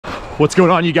What's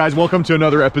going on, you guys? Welcome to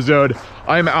another episode.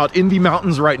 I'm out in the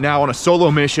mountains right now on a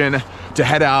solo mission to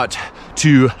head out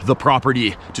to the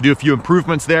property to do a few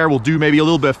improvements there. We'll do maybe a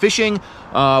little bit of fishing.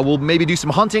 We'll maybe do some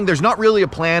hunting. There's not really a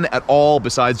plan at all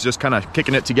besides just kind of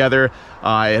kicking it together.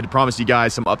 I had promised you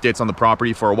guys some updates on the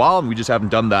property for a while and we just haven't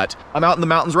done that. I'm out in the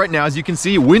mountains right now. As you can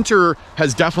see, winter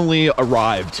has definitely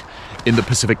arrived in the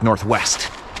Pacific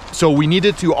Northwest. So we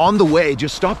needed to, on the way,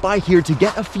 just stop by here to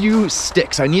get a few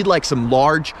sticks. I need like some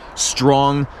large,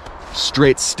 strong,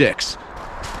 straight sticks.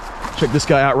 Check this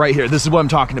guy out right here. This is what I'm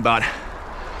talking about.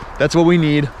 That's what we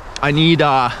need. I need,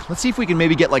 let's see if we can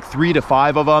maybe get like 3 to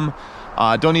 5 of them.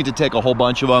 Don't need to take a whole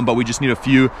bunch of them, but we just need a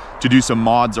few to do some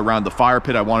mods around the fire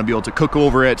pit. I want to be able to cook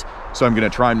over it. So I'm gonna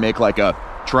try and make like a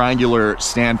triangular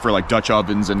stand for like Dutch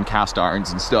ovens and cast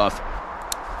irons and stuff.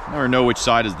 I never know which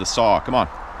side is the saw. Come on,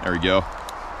 there we go.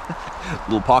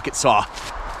 Little pocket saw.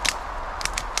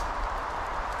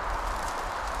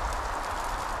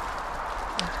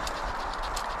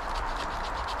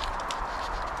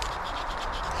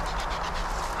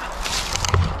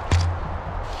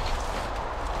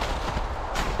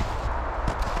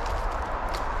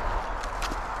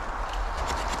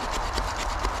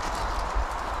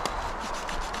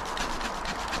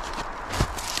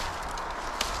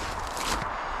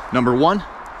 Number 1. Now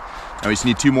we just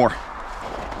need 2 more.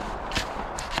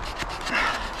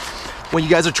 When you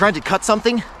guys are trying to cut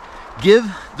something, give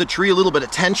the tree a little bit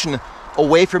of tension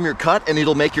away from your cut and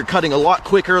it'll make your cutting a lot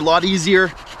quicker, a lot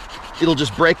easier. It'll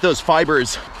just break those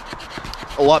fibers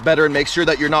a lot better and make sure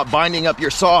that you're not binding up your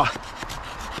saw.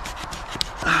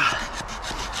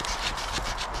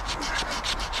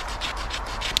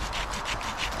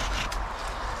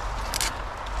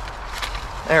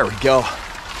 There we go.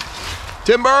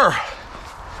 Timber!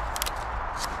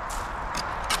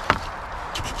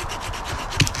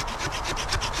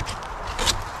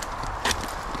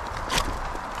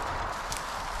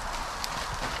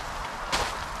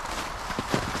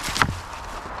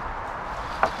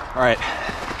 All right,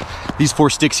 these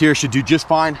 4 sticks here should do just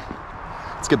fine.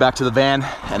 Let's get back to the van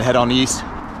and head on east.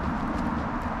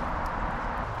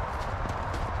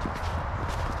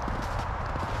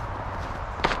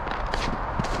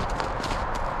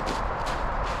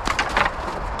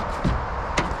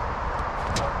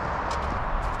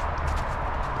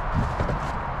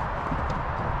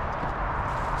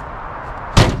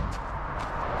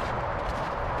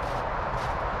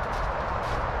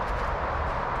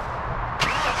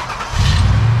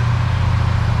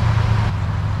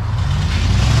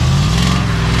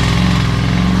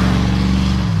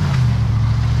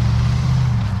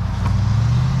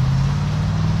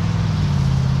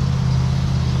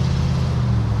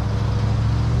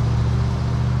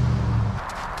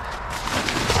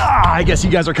 I guess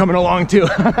you guys are coming along too. All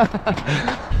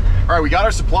right, we got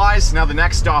our supplies. Now the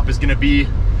next stop is gonna be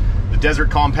the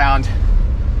desert compound.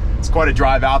 It's quite a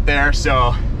drive out there,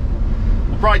 so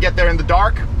we'll probably get there in the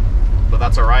dark, but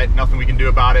that's all right. Nothing we can do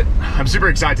about it. I'm super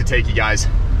excited to take you guys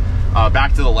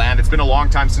back to the land. It's been a long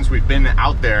time since we've been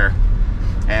out there,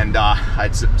 and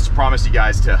I promised you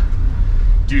guys to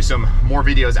do some more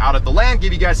videos out at the land,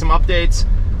 give you guys some updates.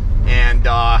 And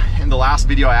in the last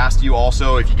video, I asked you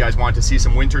also if you guys wanted to see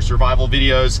some winter survival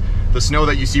videos. The snow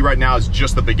that you see right now is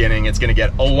just the beginning. It's gonna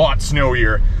get a lot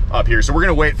snowier up here. So we're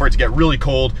gonna wait for it to get really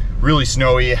cold, really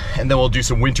snowy, and then we'll do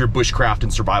some winter bushcraft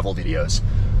and survival videos.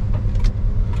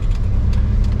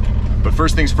 But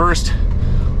first things first,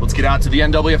 let's get out to the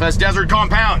NWFS desert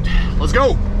compound. Let's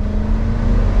go.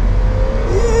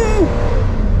 Woo!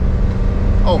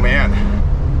 Oh man.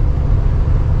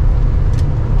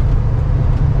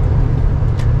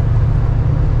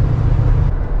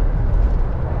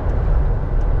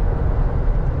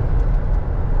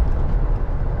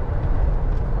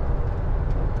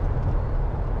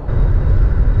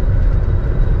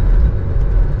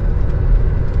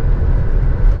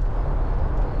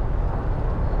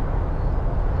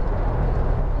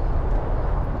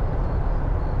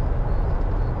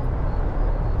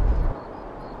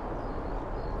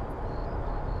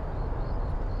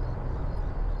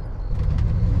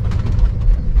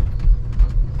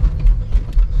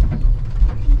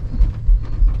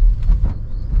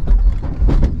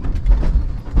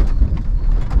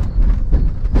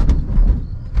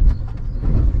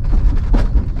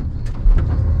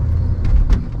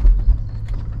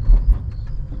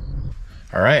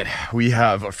 All right, we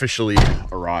have officially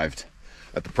arrived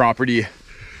at the property.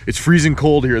 It's freezing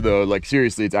cold here though, like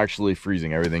seriously, it's actually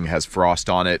freezing. Everything has frost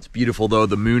on it. It's beautiful though,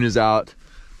 the moon is out,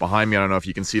 behind me. I don't know if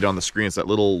you can see it on the screen. It's that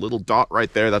little dot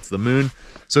right there. That's the moon.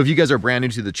 So if you guys are brand new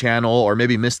to the channel or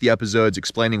maybe missed the episodes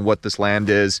explaining what this land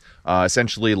is,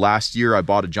 essentially last year I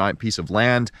bought a giant piece of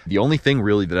land. The only thing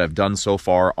really that I've done so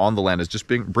far on the land is just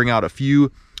bring out a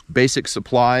few basic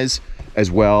supplies as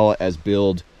well as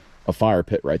build a fire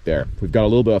pit right there. We've got a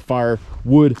little bit of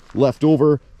firewood left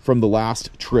over from the last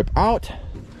trip out.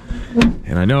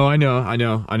 And I know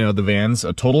the van's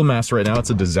a total mess right now. It's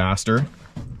a disaster.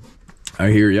 I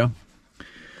hear you.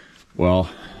 Well,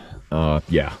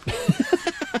 yeah.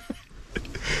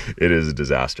 It is a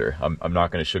disaster. I'm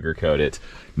not going to sugarcoat it.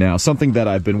 Now, something that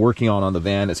I've been working on the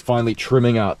van is finally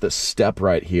trimming out this step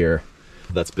right here.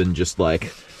 That's been just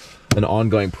like an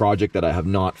ongoing project that I have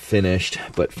not finished,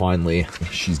 but finally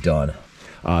she's done.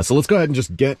 So let's go ahead and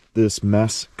just get this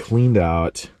mess cleaned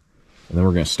out, and then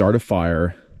we're going to start a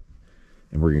fire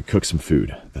and we're going to cook some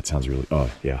food. That sounds really,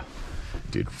 oh yeah.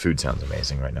 Dude, food sounds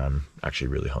amazing right now. I'm actually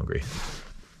really hungry.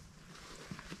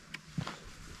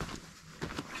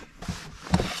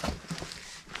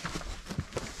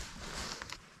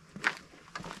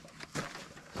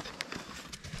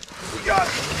 We got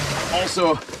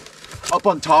also up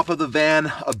on top of the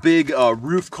van a big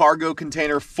roof cargo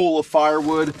container full of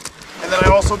firewood. And then I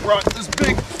also brought this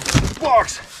big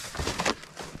box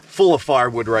full of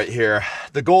firewood right here.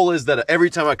 The goal is that every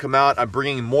time I come out, I'm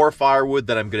bringing more firewood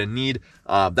that I'm gonna need.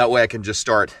 That way I can just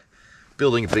start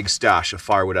building a big stash of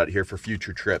firewood out here for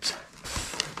future trips.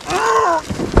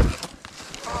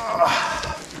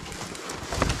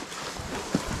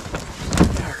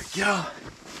 There we go.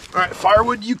 All right,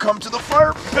 firewood, you come to the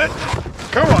fire pit.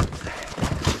 Come on.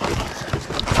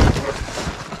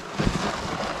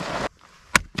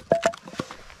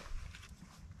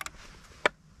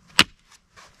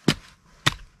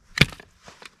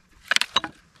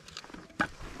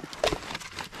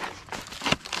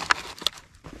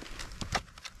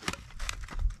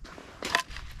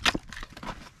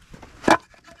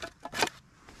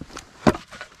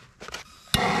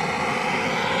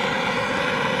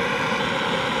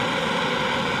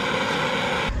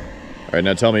 All right,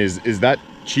 now tell me, is that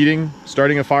cheating,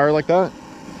 starting a fire like that?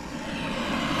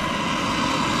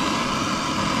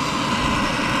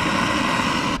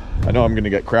 I know I'm gonna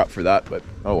get crap for that, but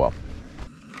oh well.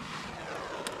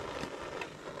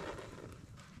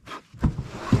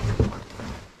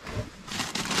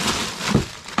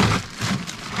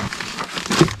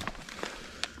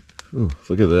 Ooh,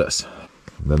 look at this.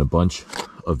 And then a bunch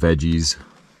of veggies,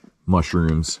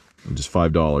 mushrooms, and just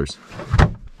 $5.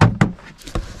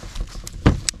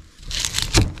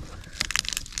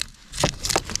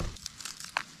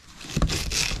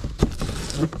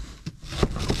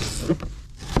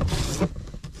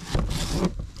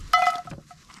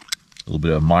 A little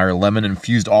bit of Meyer lemon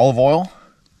infused olive oil.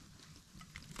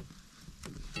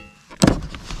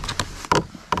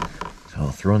 So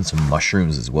I'll throw in some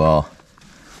mushrooms as well.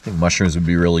 I think mushrooms would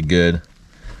be really good.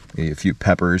 Maybe a few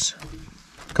peppers,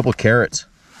 a couple of carrots,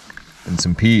 and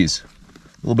some peas.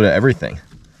 A little bit of everything.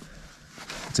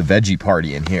 It's a veggie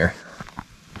party in here.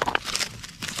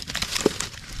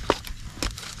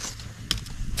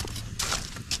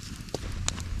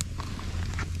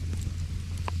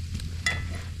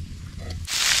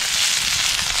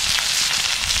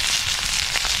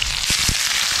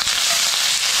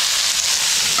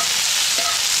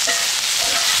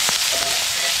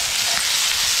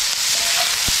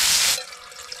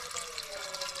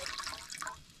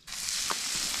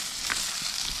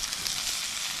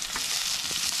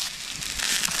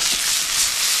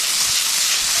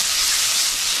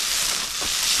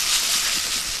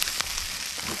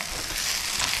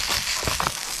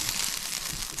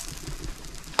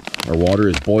 Our water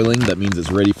is boiling. That means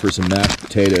it's ready for some mashed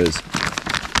potatoes.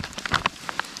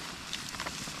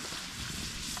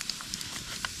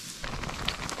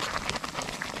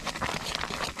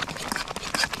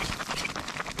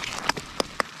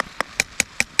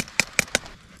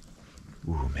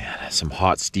 Ooh, man, some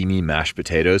hot, steamy mashed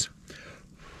potatoes.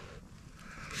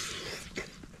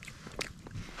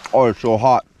 Oh, it's so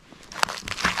hot.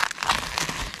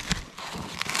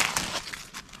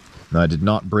 Now, I did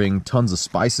not bring tons of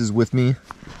spices with me.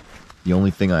 The only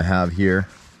thing I have here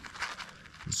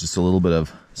is just a little bit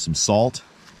of some salt.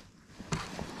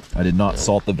 I did not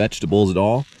salt the vegetables at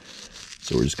all,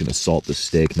 so we're just gonna salt the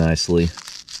steak nicely.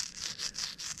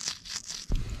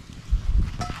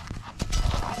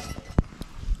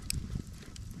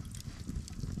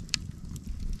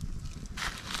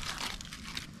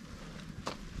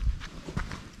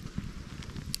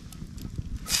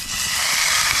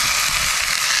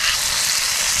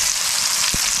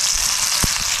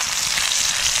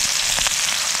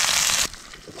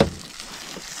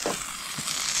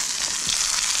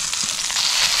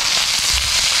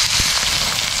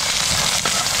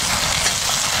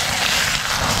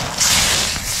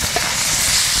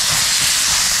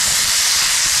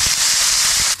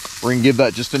 We're gonna give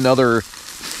that just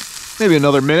maybe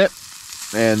another minute,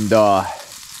 and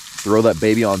throw that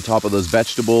baby on top of those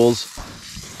vegetables.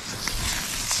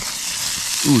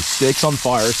 Ooh, steak's on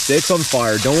fire, steak's on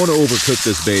fire. Don't want to overcook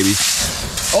this baby.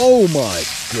 Oh my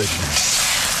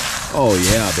goodness. Oh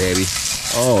yeah, baby.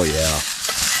 Oh yeah.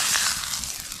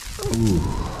 Ooh.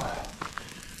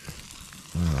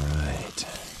 All right.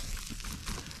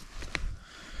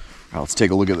 Now let's take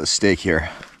a look at the steak here.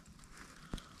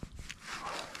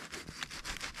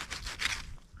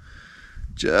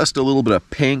 Just a little bit of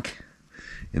pink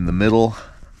in the middle.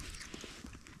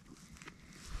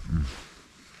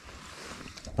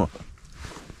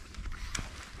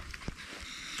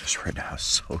 Just right now,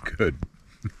 so good.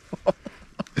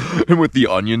 And with the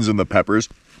onions and the peppers.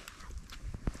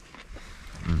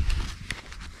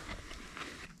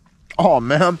 Oh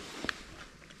man,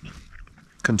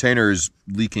 container is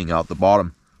leaking out the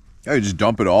bottom. I just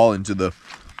dump it all into the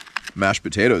mashed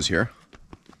potatoes here.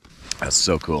 That's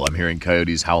so cool. I'm hearing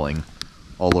coyotes howling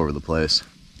all over the place.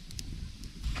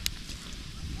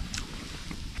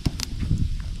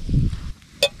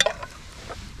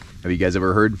 Have you guys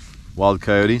ever heard wild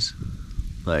coyotes?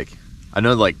 Like, I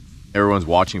know like everyone's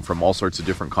watching from all sorts of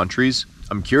different countries.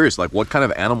 I'm curious, like what kind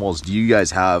of animals do you guys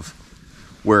have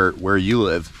where you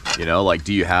live? You know, like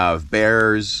do you have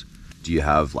bears? Do you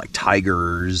have like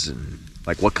tigers? And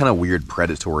like what kind of weird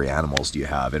predatory animals do you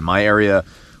have? In my area,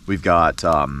 we've got,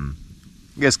 I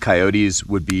guess coyotes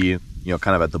would be, you know,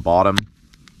 kind of at the bottom.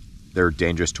 They're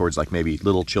dangerous towards like maybe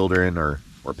little children or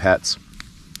pets.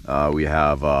 We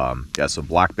have, yeah, some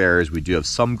black bears. We do have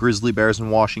some grizzly bears in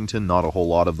Washington, not a whole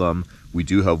lot of them. We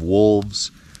do have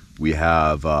wolves. We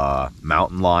have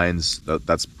mountain lions.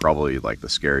 That's probably like the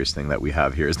scariest thing that we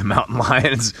have here is the mountain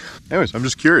lions. Anyways, I'm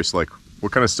just curious, like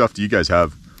what kind of stuff do you guys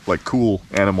have? Like cool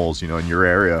animals, you know, in your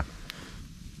area?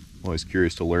 I'm always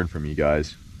curious to learn from you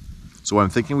guys. So what I'm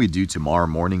thinking we do tomorrow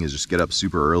morning is just get up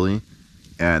super early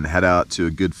and head out to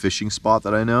a good fishing spot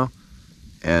that I know.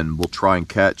 And we'll try and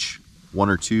catch one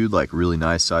or two like really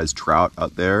nice sized trout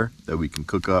out there that we can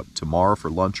cook up tomorrow for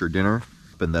lunch or dinner.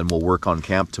 And then we'll work on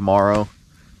camp tomorrow.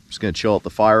 Just gonna chill at the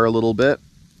fire a little bit.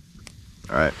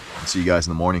 All right, I'll see you guys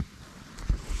in the morning.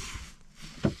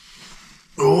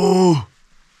 Oh,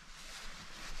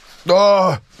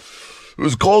 it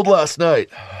was cold last night.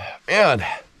 Man,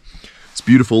 it's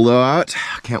beautiful though out.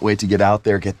 Can't wait to get out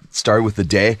there, get started with the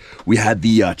day. We had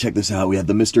the, check this out, we had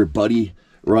the Mr. Buddy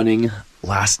running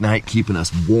last night, keeping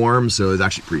us warm. So it's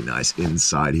actually pretty nice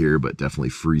inside here, but definitely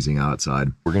freezing outside.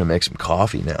 We're gonna make some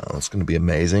coffee now. It's gonna be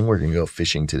amazing. We're gonna go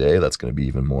fishing today. That's gonna be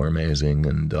even more amazing.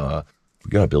 And we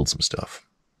gotta build some stuff.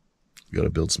 We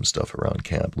gotta build some stuff around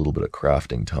camp, a little bit of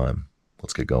crafting time.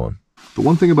 Let's get going. The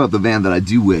one thing about the van that I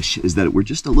do wish is that we're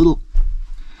just a little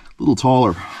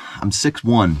taller. I'm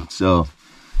 6'1", so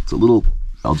it's a little,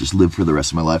 I'll just live for the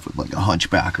rest of my life with like a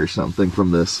hunchback or something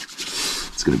from this.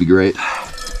 It's gonna be great.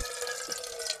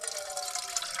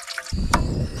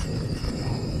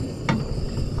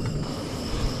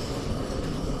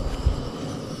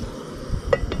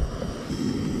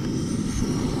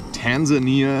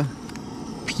 Tanzania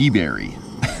peaberry.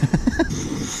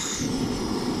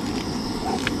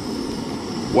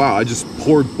 Wow, I just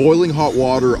poured boiling hot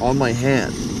water on my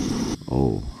hand.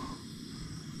 Oh,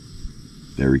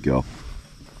 there we go.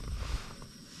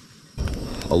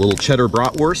 A little cheddar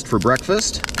bratwurst for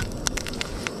breakfast.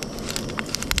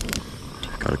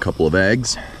 Got a couple of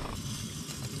eggs.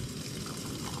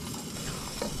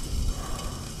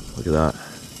 Look at that.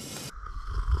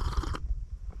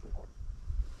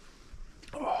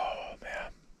 Oh,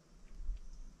 man.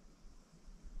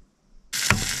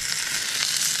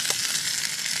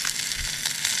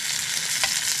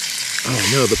 Oh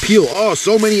no, the peel. Oh,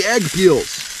 so many egg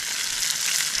peels.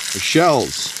 The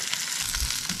shells.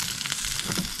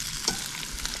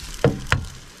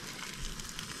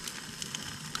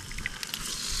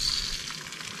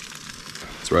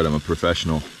 That's right, I'm a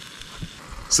professional.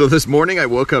 So this morning I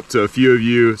woke up to a few of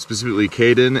you, specifically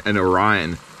Caden and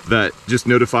Orion, that just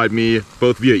notified me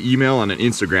both via email and on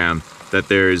Instagram that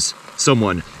there's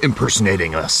someone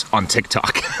impersonating us on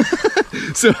TikTok.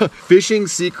 So Fishing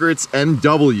Secrets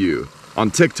NW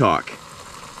on TikTok.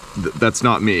 That's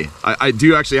not me. I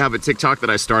do actually have a TikTok that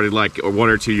I started like 1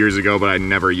 or 2 years ago, but I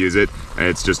never use it. And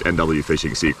it's just NW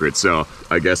Fishing Secrets. So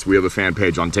I guess we have a fan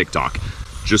page on TikTok.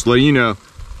 Just letting you know,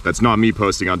 that's not me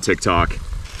posting on TikTok.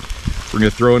 We're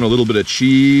gonna throw in a little bit of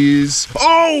cheese.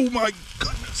 Oh my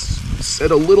goodness,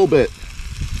 said a little bit.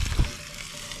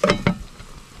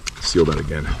 Seal that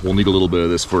again. We'll need a little bit of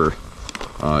this for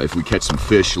if we catch some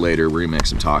fish later. We're gonna make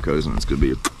some tacos and it's gonna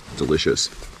be delicious.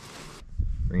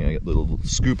 We're gonna get a little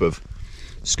scoop of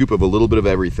Scoop of a little bit of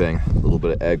everything. A little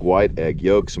bit of egg white, egg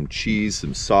yolk, some cheese,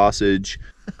 some sausage.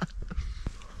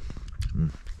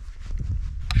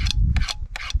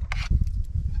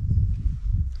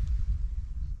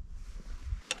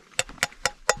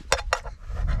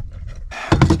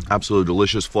 Absolutely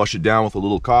delicious. Flush it down with a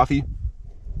little coffee.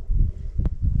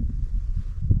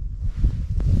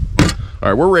 All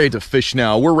right, we're ready to fish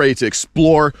now. We're ready to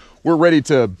explore. We're ready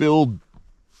to build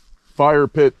fire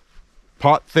pit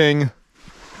pot thing.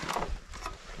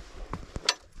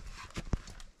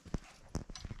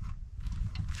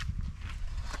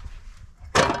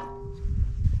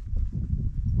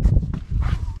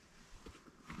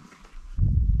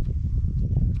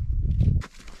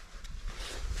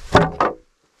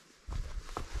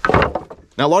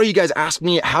 Now, a lot of you guys ask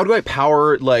me, how do I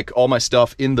power like all my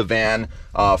stuff in the van,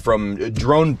 from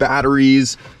drone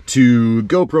batteries to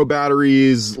GoPro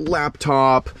batteries,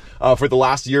 laptop. For the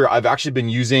last year, I've actually been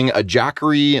using a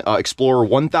Jackery Explorer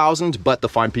 1000, but the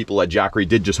fine people at Jackery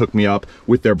did just hook me up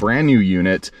with their brand new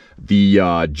unit, the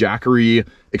Jackery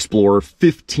Explorer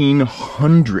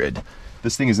 1500.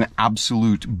 This thing is an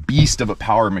absolute beast of a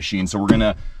power machine. So we're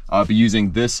gonna be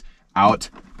using this out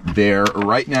there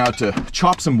right now to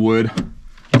chop some wood.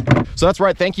 So that's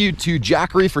right, thank you to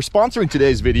Jackery for sponsoring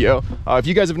today's video. If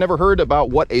you guys have never heard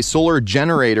about what a solar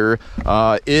generator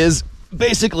is,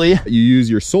 basically you use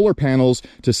your solar panels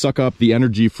to suck up the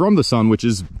energy from the sun, which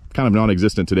is kind of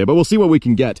non-existent today, but we'll see what we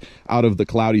can get out of the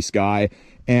cloudy sky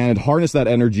and harness that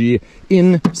energy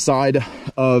inside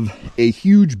of a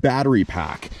huge battery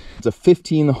pack. It's a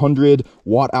 1500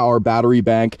 watt-hour battery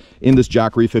bank in this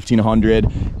Jackery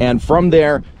 1500. And from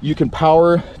there, you can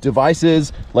power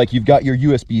devices like you've got your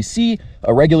USB-C,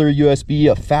 a regular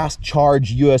USB, a fast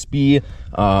charge USB,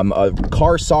 a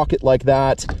car socket like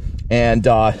that. And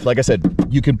like I said,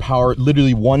 you can power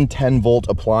literally 110 volt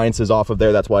appliances off of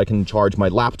there. That's why I can charge my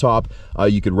laptop.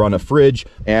 You could run a fridge.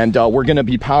 And we're gonna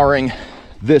be powering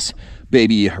this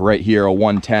baby right here, a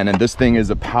 110, and this thing is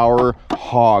a power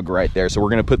hog right there. So we're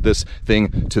gonna put this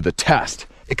thing to the test.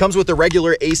 It comes with a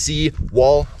regular AC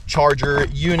wall charger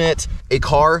unit, a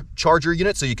car charger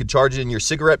unit, so you could charge it in your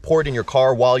cigarette port in your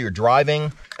car while you're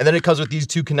driving. And then it comes with these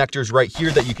two connectors right here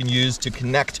that you can use to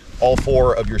connect all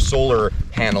four of your solar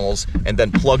panels and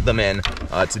then plug them in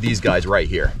to these guys right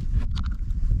here.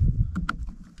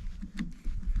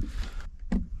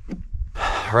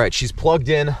 All right, she's plugged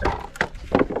in.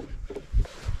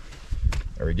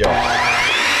 There we go.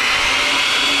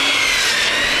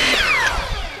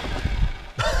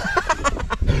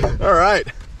 All right.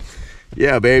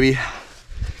 Yeah, baby.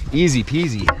 Easy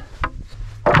peasy.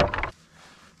 All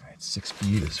right, 6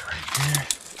 feet is right there.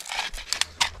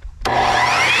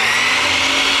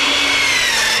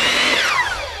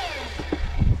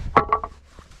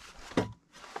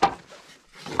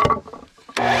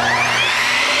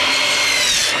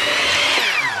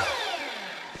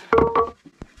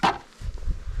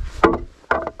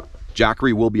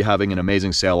 Jackery will be having an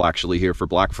amazing sale actually here for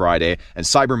Black Friday and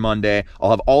Cyber Monday.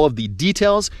 I'll have all of the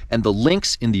details and the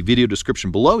links in the video description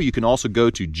below. You can also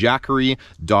go to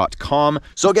jackery.com.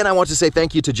 So again, I want to say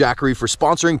thank you to Jackery for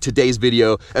sponsoring today's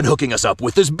video and hooking us up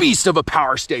with this beast of a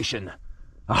power station.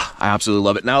 I absolutely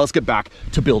love it. Now let's get back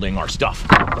to building our stuff.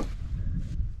 I've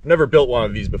never built one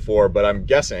of these before, but I'm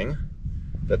guessing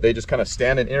that they just kind of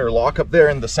stand and interlock up there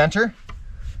in the center.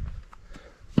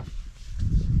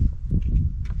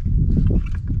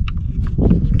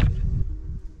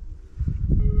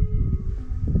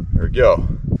 There we go.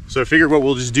 So I figured what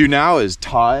we'll just do now is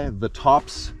tie the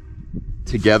tops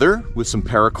together with some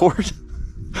paracord.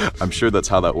 I'm sure that's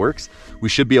how that works. We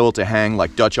should be able to hang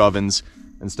like Dutch ovens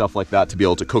and stuff like that to be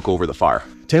able to cook over the fire.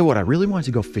 Tell you what, I really wanted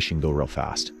to go fishing though real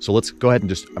fast. So let's go ahead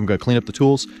and I'm gonna clean up the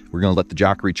tools. We're gonna let the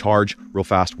Jackery charge real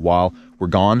fast while we're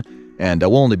gone. And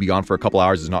we'll only be gone for a couple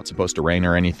hours. It's not supposed to rain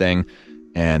or anything.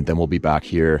 And then we'll be back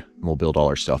here and we'll build all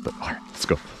our stuff. But all right,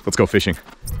 let's go fishing.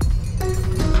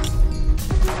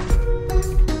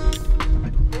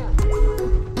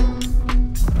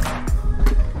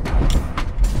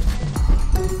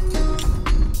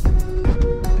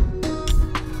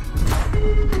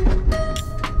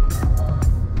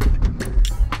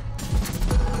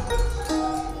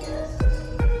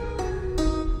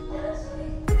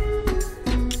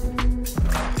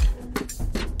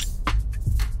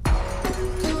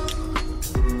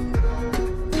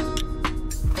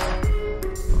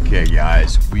 Okay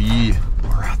guys, we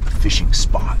are at the fishing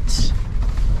spots.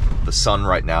 The sun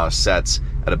right now sets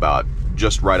at about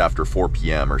just right after 4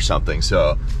 p.m. or something.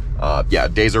 So yeah,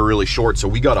 days are really short. So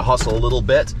we got to hustle a little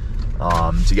bit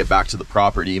to get back to the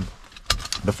property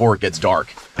before it gets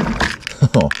dark.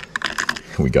 Oh,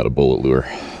 we got a bullet lure.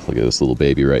 Look at this little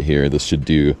baby right here. This should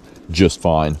do just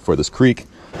fine for this creek.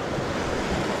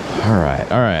 All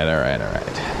right, all right, all right, all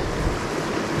right.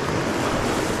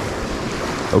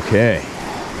 Okay.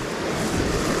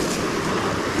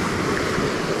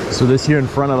 So this here in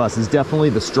front of us is definitely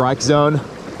the strike zone,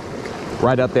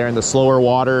 right up there in the slower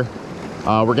water.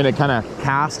 We're gonna kind of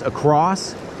cast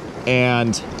across,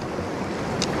 and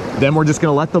then we're just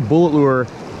gonna let the bullet lure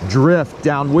drift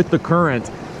down with the current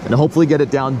and hopefully get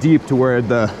it down deep to where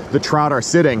the trout are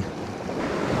sitting.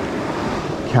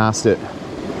 Cast it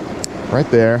right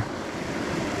there.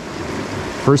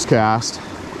 First cast.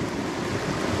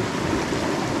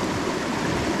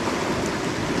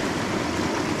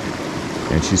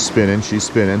 And she's spinning, she's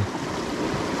spinning.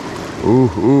 Ooh,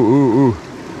 ooh, ooh, ooh.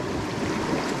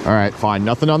 All right, fine,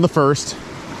 nothing on the first.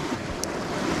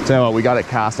 Tell you what, we got it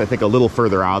cast, I think, a little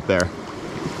further out there.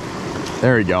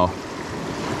 There we go.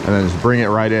 And then just bring it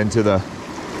right into the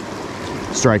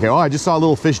strike. Oh, I just saw a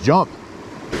little fish jump.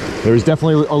 There's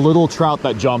definitely a little trout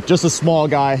that jumped, just a small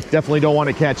guy. Definitely don't want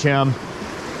to catch him.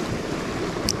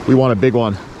 We want a big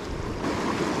one.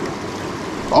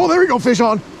 Oh, there we go, fish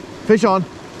on, fish on.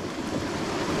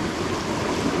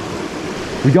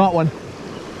 We got one.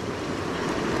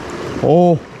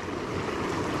 Oh,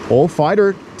 oh,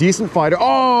 fighter, decent fighter.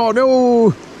 Oh,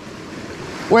 no.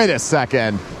 Wait a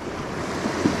second.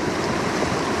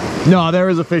 No, there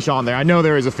is a fish on there. I know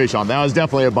there is a fish on. That was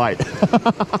definitely a bite.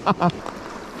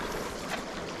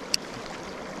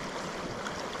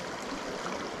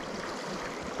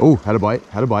 Oh, had a bite,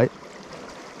 had a bite.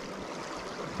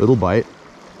 Little bite.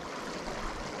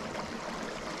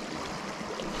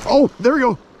 Oh, there we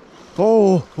go.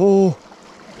 Oh, oh.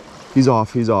 He's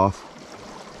off, he's off.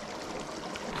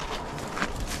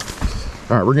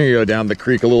 All right, we're gonna go down the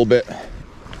creek a little bit.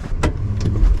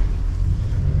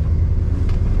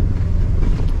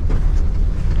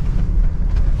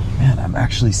 Man, I'm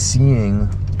actually seeing,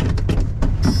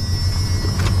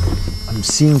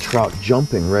 trout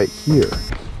jumping right here.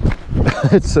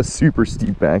 It's a super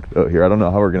steep bank though here. I don't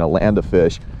know how we're gonna land a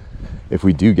fish if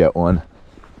we do get one.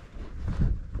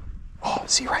 Oh,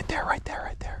 see right there, right there,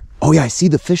 right there. Oh yeah, I see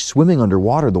the fish swimming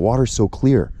underwater. The water's so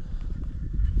clear.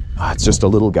 Ah, it's just a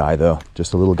little guy though,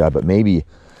 just a little guy, but maybe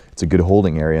it's a good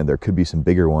holding area and there could be some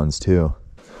bigger ones too.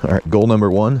 All right, goal number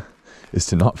one is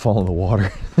to not fall in the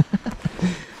water.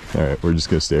 All right, we're just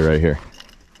gonna stay right here.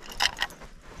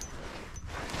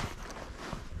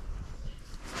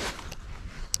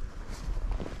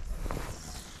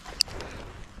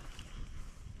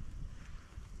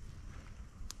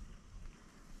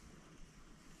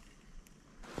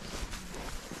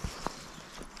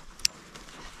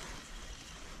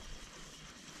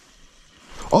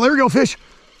 Oh, there we go, fish.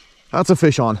 That's a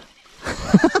fish on.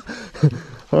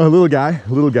 Oh, little guy,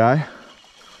 little guy.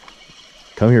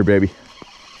 Come here, baby.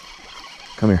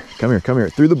 Come here, come here, come here.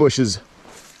 Through the bushes.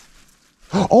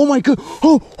 Oh my God.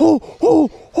 Oh, oh, oh,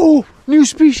 oh, new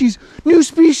species, new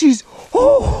species.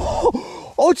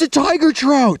 Oh, oh, it's a tiger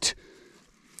trout.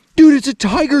 Dude, it's a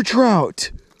tiger trout.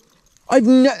 I've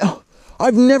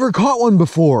never caught one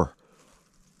before.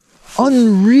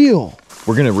 Unreal.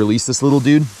 We're gonna release this little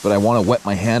dude, but I wanna wet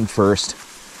my hand first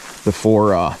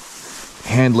before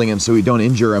handling him so we don't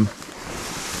injure him.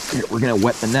 Here, we're gonna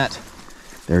wet the net.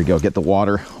 There we go, get the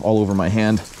water all over my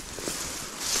hand.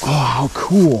 Oh, how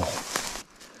cool.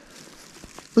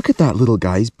 Look at that little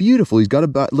guy, he's beautiful. He's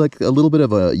got like a little bit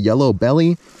of a yellow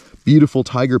belly, beautiful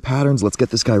tiger patterns. Let's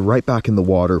get this guy right back in the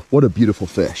water. What a beautiful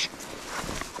fish.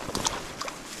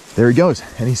 There he goes,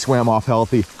 and he swam off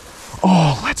healthy.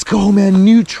 Oh, let's go, man.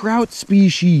 New trout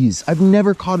species. I've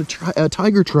never caught a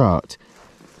tiger trout.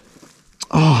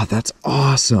 Oh, that's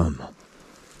awesome.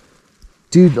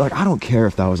 Dude, like, I don't care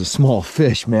if that was a small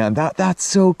fish, man. That's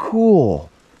so cool.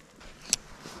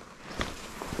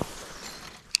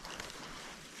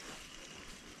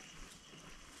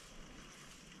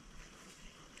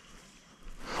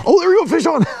 Oh, there we go, fish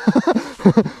on.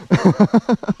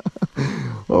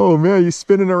 Oh man, he's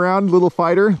spinning around, little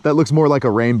fighter. That looks more like a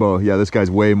rainbow. Yeah, this guy's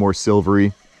way more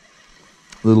silvery.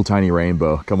 Little tiny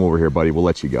rainbow. Come over here, buddy. We'll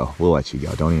let you go. We'll let you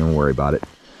go. Don't even worry about it.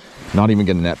 Not even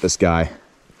gonna net this guy.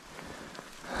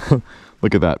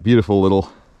 Look at that beautiful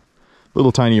little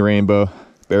tiny rainbow,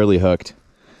 barely hooked,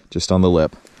 just on the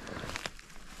lip.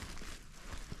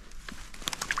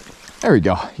 There we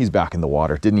go. He's back in the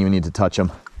water. Didn't even need to touch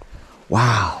him.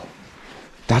 Wow.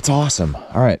 That's awesome.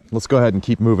 All right, let's go ahead and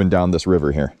keep moving down this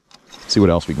river here. See what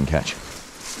else we can catch.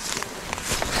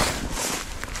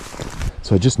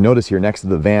 So I just noticed here next to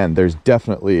the van, there's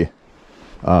definitely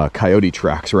coyote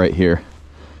tracks right here.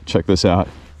 Check this out.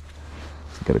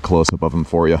 Get a close-up of them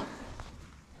for you.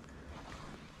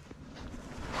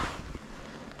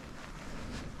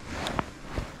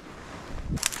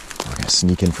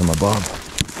 sneak in from above.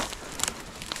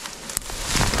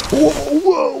 Whoa,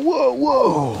 whoa, whoa,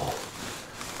 whoa.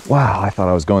 Wow, I thought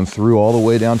I was going through all the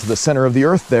way down to the center of the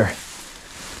earth there.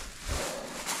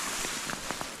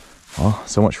 Well,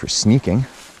 so much for sneaking.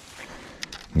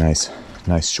 Nice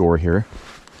shore here.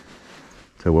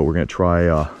 So what, we're gonna try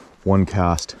one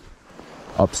cast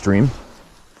upstream.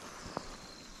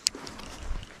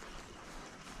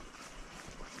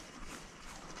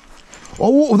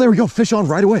 Oh, there we go, fish on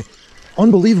right away.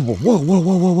 Unbelievable, whoa, whoa,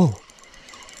 whoa, whoa, whoa.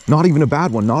 Not even a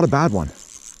bad one, not a bad one.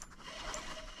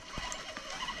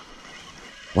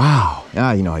 Wow,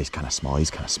 yeah, you know, he's kind of small,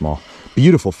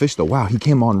 Beautiful fish though, wow, he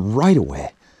came on right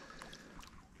away.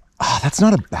 Ah, that's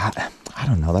not a bad, I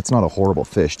don't know, that's not a horrible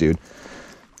fish, dude.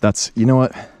 That's, you know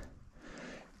what?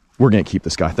 We're gonna keep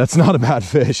this guy. That's not a bad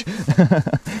fish.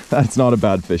 That's not a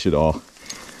bad fish at all.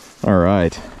 All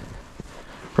right,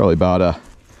 probably about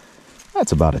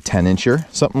that's about a 10-incher,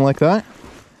 something like that.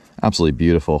 Absolutely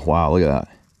beautiful, wow, look at that.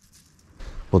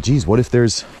 Well, geez, what if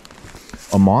there's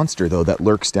a monster though that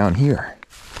lurks down here?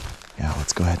 Yeah,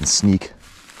 let's go ahead and sneak.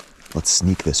 Let's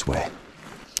sneak this way.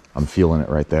 I'm feeling it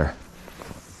right there.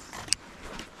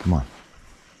 Come on.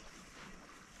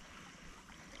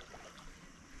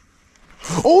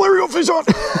 Oh, there we go, fish on.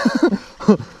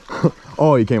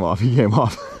 Oh, he came off,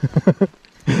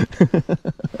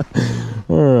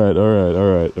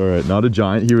 All right. Not a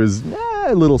giant. He was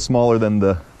a little smaller than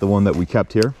the one that we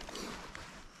kept here.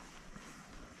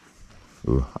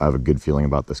 Ooh, I have a good feeling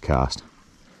about this cast.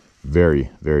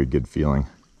 Very, very good feeling.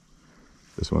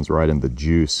 This one's right in the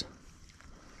juice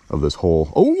of this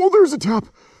hole. Oh, there's a tap.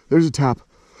 There's a tap.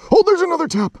 Oh, there's another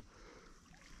tap.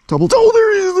 Double. Oh,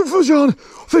 there he is. The fish on.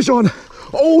 Fish on.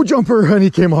 Oh, jumper. And he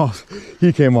came off.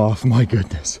 He came off. My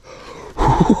goodness.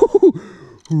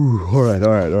 Ooh, all right.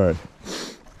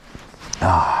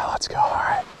 Ah, let's go. All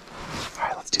right,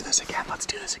 let's do this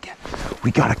again.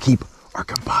 We gotta keep our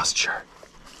composture.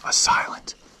 A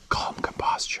silent, calm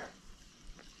composture.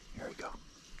 Here we go.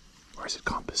 Or is it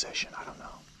composition? I don't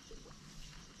know.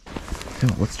 So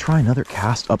let's try another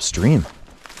cast upstream.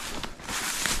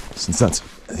 Since that's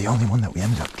the only one that we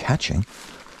ended up catching.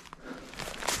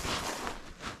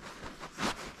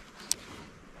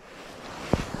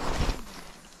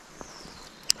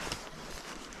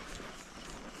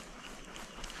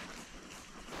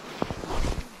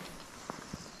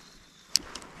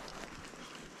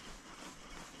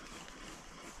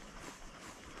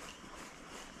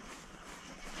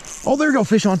 Oh, there you go,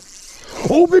 fish on.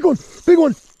 Oh, big one, big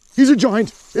one. He's a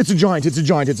giant. It's a giant.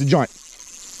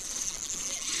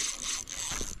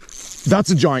 That's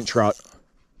a giant trout.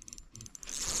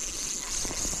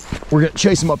 We're gonna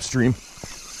chase him upstream.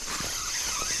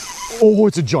 Oh,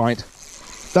 it's a giant.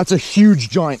 That's a huge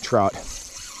giant trout.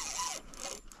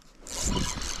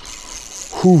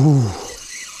 Whew.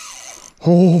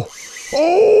 Oh,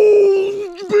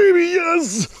 baby,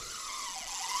 yes.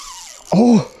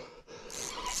 Oh.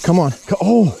 Come on.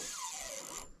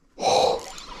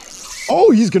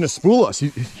 Oh, he's gonna spool us.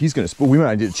 He's gonna spool. We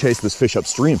might need to chase this fish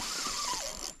upstream.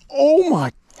 Oh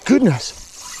my goodness.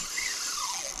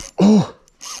 Oh,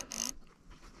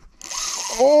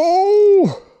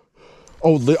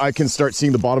 I can start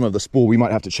seeing the bottom of the spool. We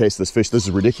might have to chase this fish. This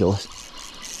is ridiculous.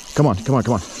 Come on.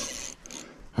 All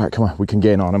right, come on. We can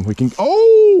gain on him. We can.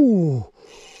 Oh,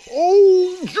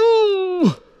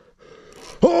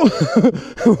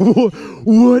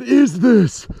 what is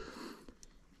this?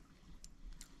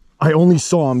 I only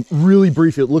saw him really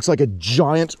briefly. It looks like a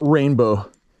giant rainbow.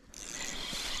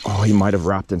 Oh, he might have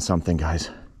wrapped in something, guys.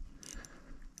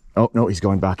 Oh, no, he's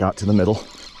going back out to the middle.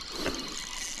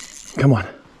 Come on.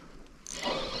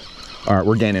 All right,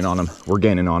 we're gaining on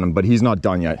him, but he's not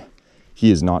done yet. He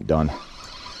is not done.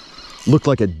 Looked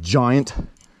like a giant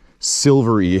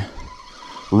silvery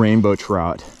rainbow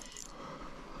trout.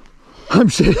 I'm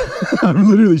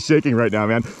literally shaking right now,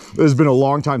 man. It's been a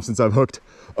long time since I've hooked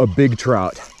a big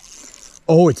trout.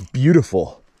 Oh, it's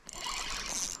beautiful.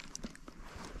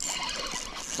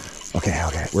 Okay.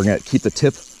 We're gonna keep the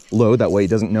tip low. That way he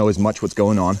doesn't know as much what's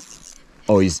going on.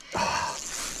 Oh,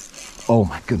 oh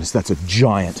my goodness, that's a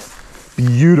giant,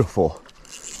 beautiful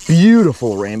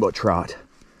rainbow trout.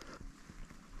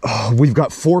 Oh, we've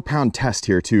got 4-pound test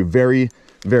here too. Very,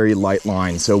 very light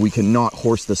line. So we cannot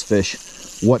horse this fish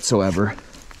whatsoever.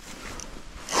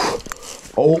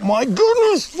 Oh my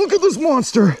goodness, look at this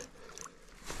monster.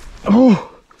 Oh,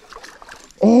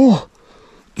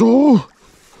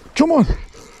 come on,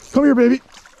 come here, baby,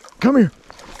 come here.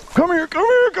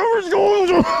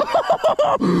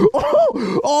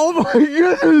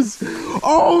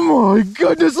 Oh my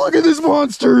goodness, look at this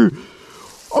monster.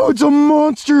 Oh, it's a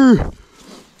monster.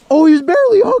 Oh, he's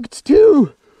barely hooked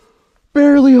too.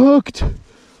 Barely hooked.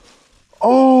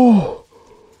 Oh,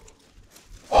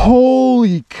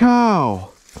 holy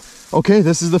cow. Okay,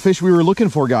 this is the fish we were looking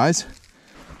for, guys.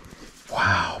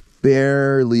 Wow,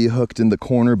 barely hooked in the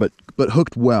corner, but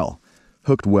hooked well.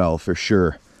 Hooked well for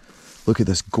sure. Look at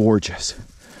this gorgeous,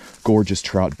 gorgeous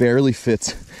trout. Barely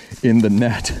fits in the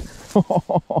net.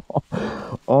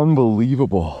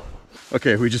 Unbelievable.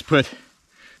 Okay, we just put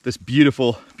this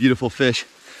beautiful, beautiful fish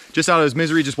just out of his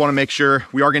misery. Just want to make sure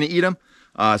we are going to eat him.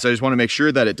 So I just want to make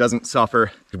sure that it doesn't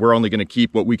suffer. We're only going to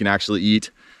keep what we can actually eat.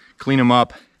 Clean him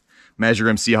up, measure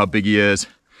him, see how big he is,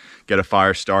 get a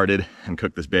fire started, and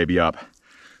cook this baby up.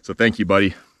 So thank you,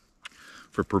 buddy,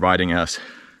 for providing us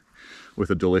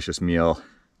with a delicious meal.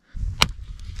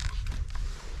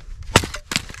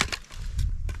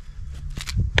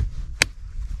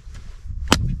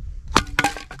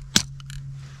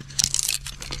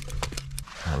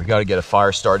 We got to get a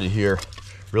fire started here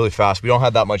really fast. We don't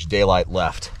have that much daylight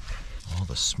left. All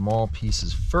the small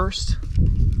pieces first.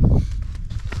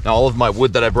 Now all of my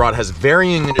wood that I brought has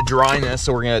varying dryness,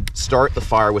 so we're going to start the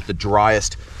fire with the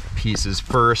driest pieces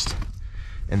first.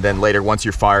 And then later, once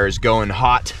your fire is going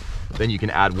hot, then you can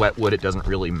add wet wood. It doesn't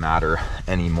really matter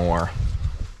anymore.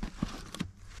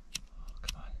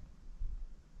 Come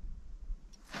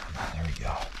on. There we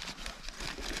go.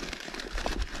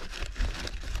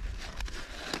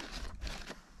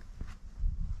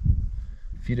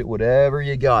 Feed it whatever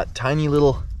you got. Tiny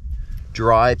little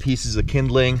dry pieces of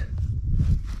kindling.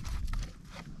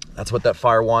 That's what that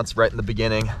fire wants right in the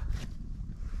beginning.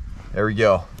 There we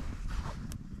go.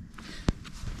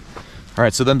 All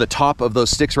right, so then the top of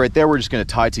those sticks right there, we're just gonna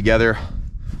tie together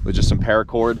with just some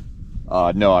paracord.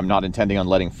 No, I'm not intending on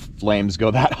letting flames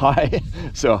go that high,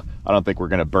 so I don't think we're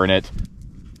gonna burn it.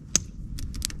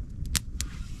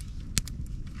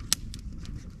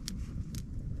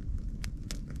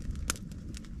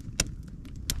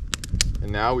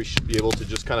 And now we should be able to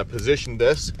just kind of position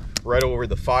this right over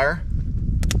the fire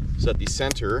so that the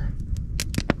center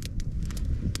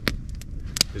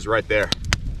is right there.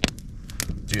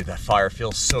 Dude, that fire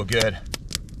feels so good.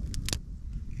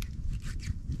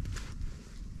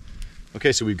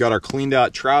 Okay, so we've got our cleaned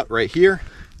out trout right here.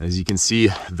 As you can see,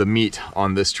 the meat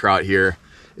on this trout here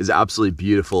is absolutely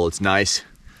beautiful. It's nice.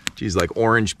 Geez, like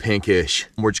orange pinkish.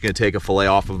 We're just gonna take a fillet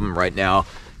off of him right now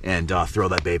and throw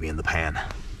that baby in the pan.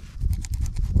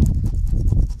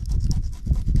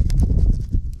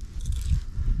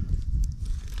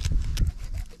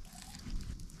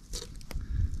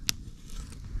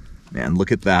 Man,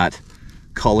 look at that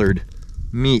colored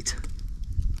meat.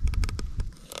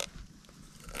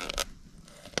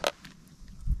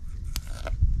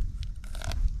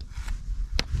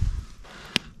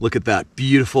 Look at that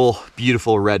beautiful,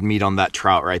 beautiful red meat on that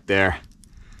trout right there.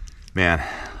 Man,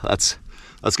 that's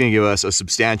gonna give us a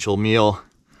substantial meal,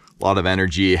 a lot of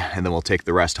energy, and then we'll take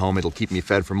the rest home. It'll keep me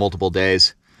fed for multiple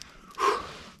days. Whew.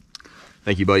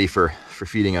 Thank you, buddy, for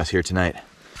feeding us here tonight.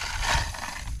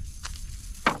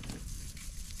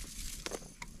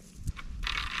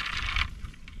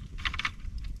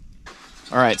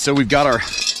 All right, so we've got our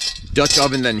Dutch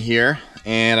oven then here,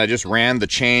 and I just ran the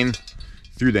chain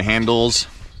through the handles.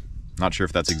 Not sure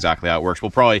if that's exactly how it works.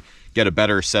 We'll probably get a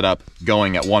better setup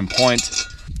going at one point.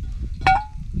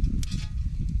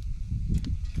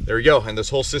 There we go, and this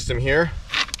whole system here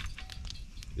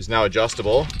is now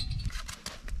adjustable.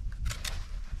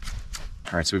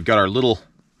 All right, so we've got our little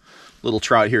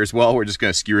trout here as well. We're just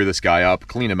gonna skewer this guy up,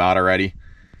 clean him out already.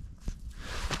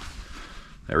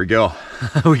 There we go.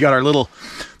 We got our little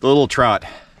trout.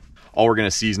 All we're gonna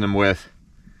season him with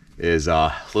is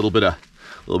a little bit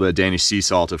of Danish sea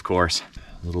salt, of course.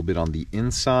 A little bit on the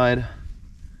inside, a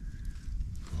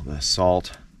little bit of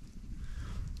salt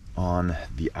on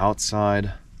the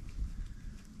outside.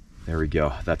 There we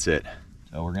go. That's it.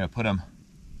 So we're gonna put him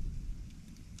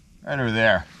right over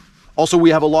there. Also, we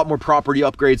have a lot more property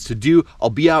upgrades to do. I'll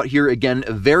be out here again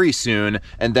very soon,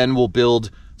 and then we'll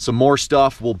build some more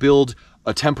stuff. We'll build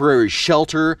a temporary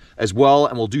shelter as well,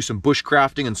 and we'll do some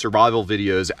bushcrafting and survival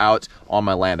videos out on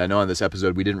my land. I know in this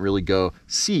episode we didn't really go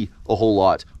see a whole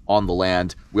lot on the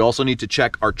land. We also need to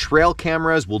check our trail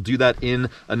cameras. We'll do that in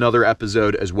another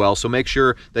episode as well. So make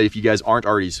sure that if you guys aren't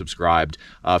already subscribed,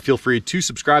 feel free to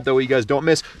subscribe. That way you guys don't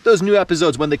miss those new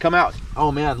episodes when they come out.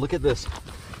 Oh man, look at this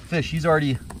fish. He's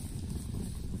already,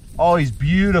 oh, he's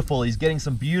beautiful. He's getting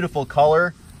some beautiful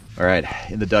color. All right,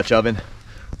 in the Dutch oven,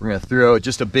 we're gonna throw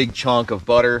just a big chunk of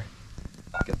butter.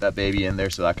 Get that baby in there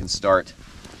so that can start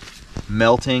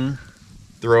melting.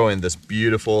 Throw in this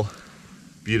beautiful,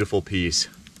 beautiful piece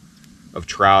of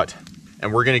trout.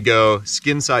 And we're gonna go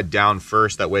skin side down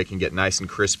first. That way it can get nice and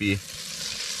crispy.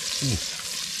 Ooh.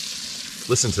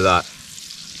 Listen to that.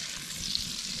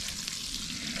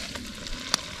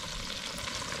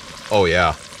 Oh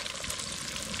yeah.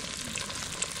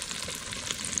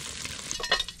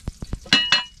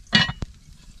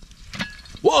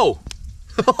 Whoa!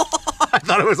 I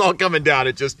thought it was all coming down.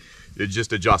 It just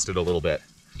adjusted a little bit.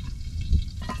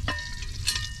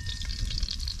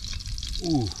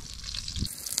 Ooh.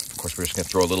 Of course, we're just gonna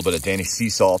throw a little bit of Danish sea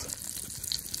salt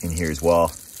in here as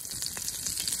well.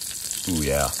 Ooh,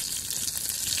 yeah.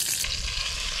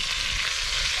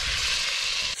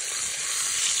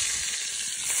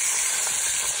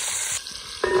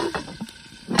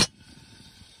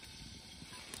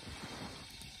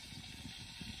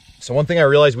 So one thing I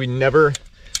realized we never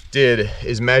did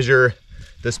is measure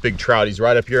this big trout. He's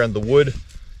right up here on the wood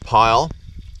pile.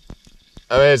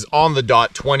 I mean, it's on the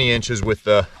dot, 20 inches with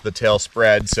the tail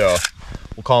spread. So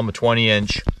we'll call him a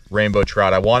 20-inch rainbow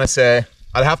trout. I want to say,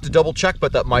 I'd have to double check,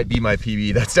 but that might be my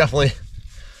PB. That's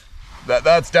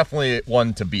definitely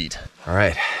one to beat. All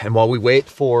right, and while we wait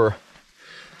for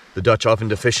the Dutch oven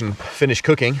to finish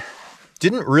cooking,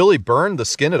 didn't really burn the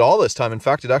skin at all this time. In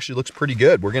fact, it actually looks pretty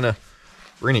good. We're gonna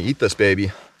eat this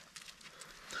baby.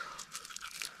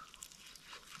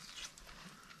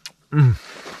 Mm.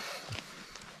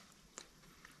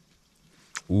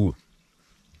 Ooh,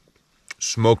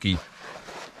 smoky,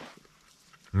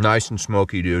 nice and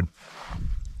smoky, dude,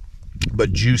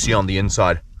 but juicy on the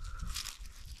inside.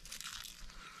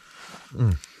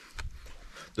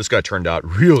 This guy turned out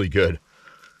really good.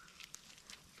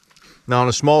 Now on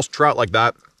a small trout like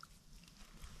that,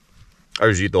 I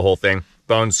just eat the whole thing,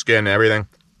 bone, skin, everything.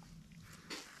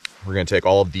 We're gonna take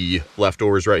all of the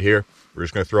leftovers right here. We're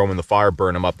just gonna throw them in the fire,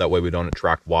 burn them up. That way we don't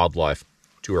attract wildlife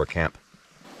to our camp.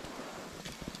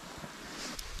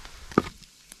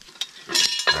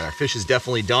 All right, our fish is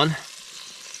definitely done.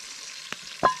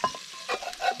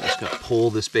 I'm just gonna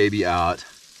pull this baby out.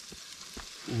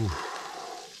 Ooh.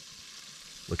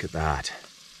 Look at that.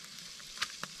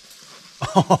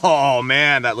 Oh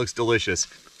man, that looks delicious.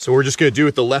 So we're just gonna do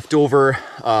with the leftover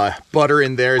butter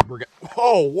in there.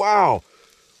 Oh wow.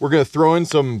 We're gonna throw in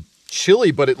some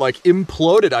chili, but it like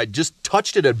imploded. I just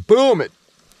touched it and boom,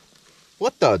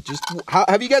 what the,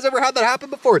 have you guys ever had that happen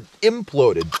before? It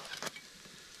imploded.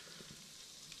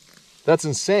 That's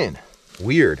insane.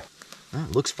 Weird. Oh,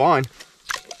 it looks fine.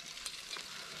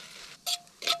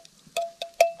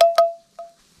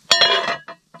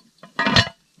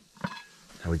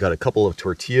 And we got a couple of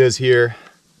tortillas here,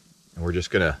 and we're just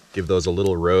gonna give those a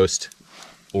little roast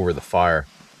over the fire.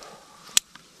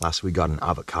 Last we got an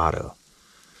avocado.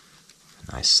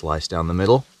 Nice slice down the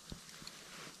middle.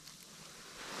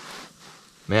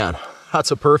 Man, that's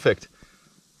a perfect,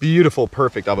 beautiful,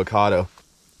 perfect avocado.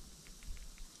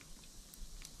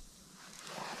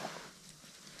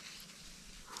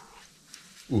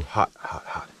 Ooh, hot, hot,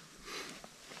 hot.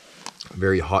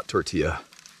 Very hot tortilla.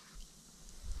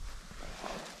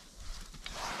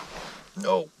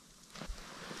 No.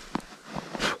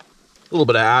 A little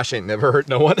bit of ash ain't never hurt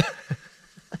no one.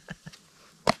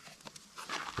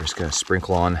 We're just gonna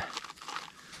sprinkle on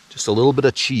just a little bit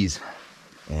of cheese.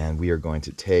 And we are going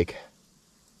to take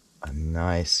a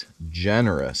nice,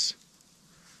 generous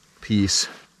piece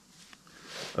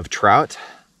of trout.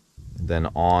 And then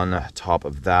on top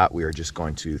of that, we are just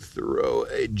going to throw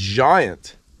a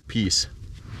giant piece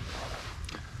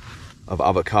of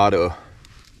avocado.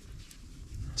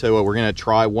 Tell you what, we're gonna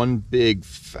try one big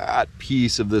fat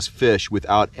piece of this fish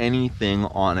without anything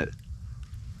on it.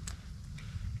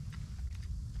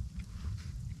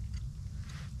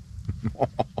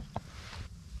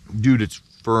 Dude, it's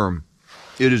firm.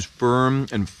 It is firm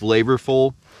and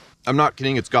flavorful. I'm not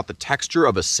kidding, it's got the texture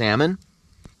of a salmon.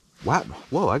 Wow,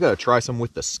 whoa, I gotta try some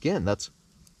with the skin. That's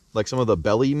like some of the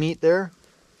belly meat there.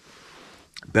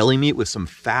 Belly meat with some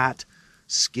fat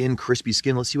skin, crispy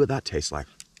skin. Let's see what that tastes like.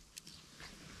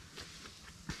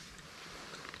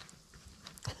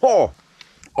 Oh,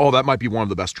 that might be one of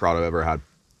the best trout I've ever had.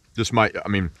 This might, I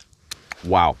mean,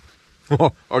 wow.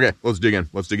 Okay, let's dig in,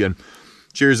 let's dig in.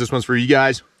 Cheers, this one's for you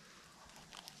guys.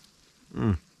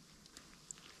 You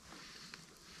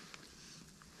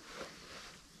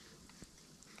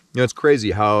know, it's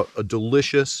crazy how a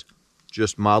delicious,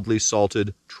 just mildly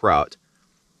salted trout,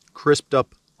 crisped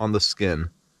up on the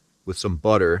skin with some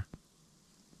butter,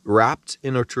 wrapped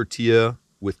in a tortilla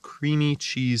with creamy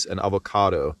cheese and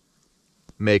avocado,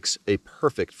 makes a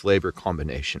perfect flavor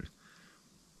combination.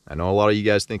 I know a lot of you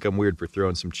guys think I'm weird for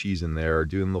throwing some cheese in there or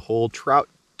doing the whole trout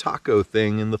taco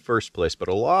thing in the first place, but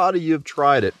a lot of you have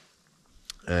tried it,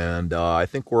 and I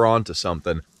think we're on to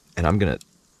something. And I'm gonna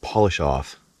polish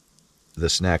off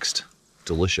this next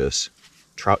delicious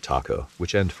trout taco.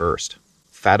 Which end first?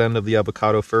 Fat end of the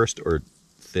avocado first or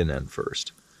thin end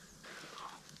first?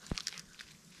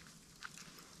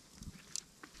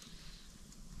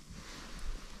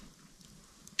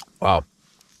 Wow,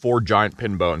 4 giant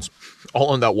pin bones,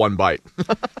 all in that one bite.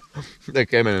 They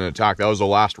came in an attack. That was the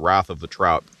last wrath of the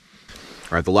trout.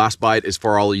 All right, the last bite is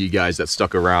for all of you guys that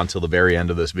stuck around till the very end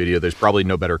of this video. There's probably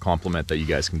no better compliment that you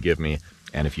guys can give me.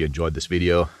 And if you enjoyed this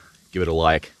video, give it a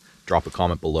like, drop a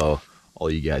comment below.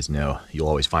 All you guys know, you'll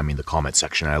always find me in the comment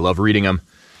section. I love reading them.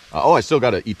 Oh, I still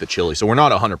got to eat the chili. So we're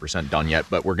not 100% done yet,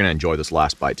 but we're going to enjoy this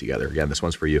last bite together. Again, this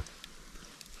one's for you.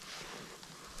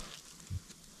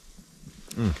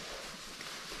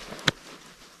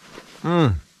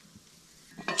 Oh,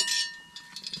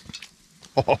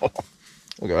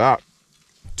 look at that.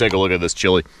 Take a look at this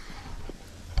chili.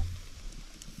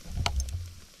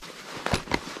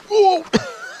 Oh,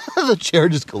 the chair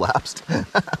just collapsed.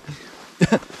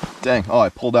 Dang. Oh, I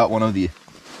pulled out one of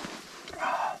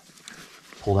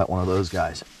those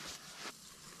guys.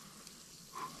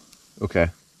 Okay.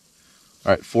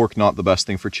 All right, fork, not the best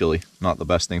thing for chili. Not the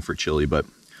best thing for chili, but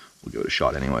we'll give it a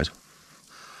shot anyways.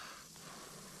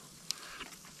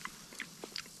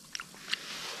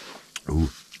 Ooh.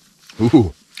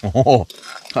 Ooh. Oh,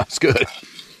 that's good.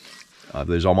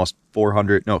 There's almost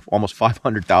 500,000, almost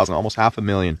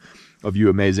 500,000 of you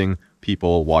amazing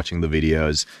people watching the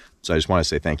videos. So I just want to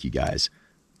say thank you guys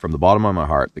from the bottom of my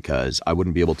heart, because I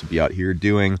wouldn't be able to be out here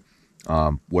doing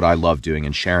what I love doing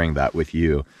and sharing that with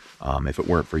you if it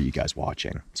weren't for you guys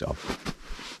watching. So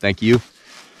thank you.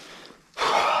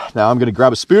 Now I'm going to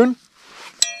grab a spoon,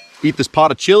 eat this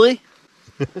pot of chili,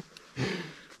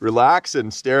 relax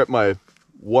and stare at my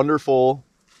wonderful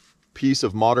piece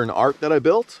of modern art that I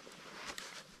built.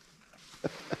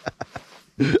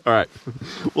 All right,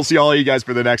 we'll see all of you guys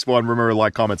for the next one. Remember to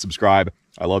like, comment, subscribe.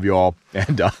 I love you all,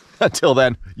 and until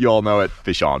then, you all know it.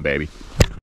 Fish on, baby.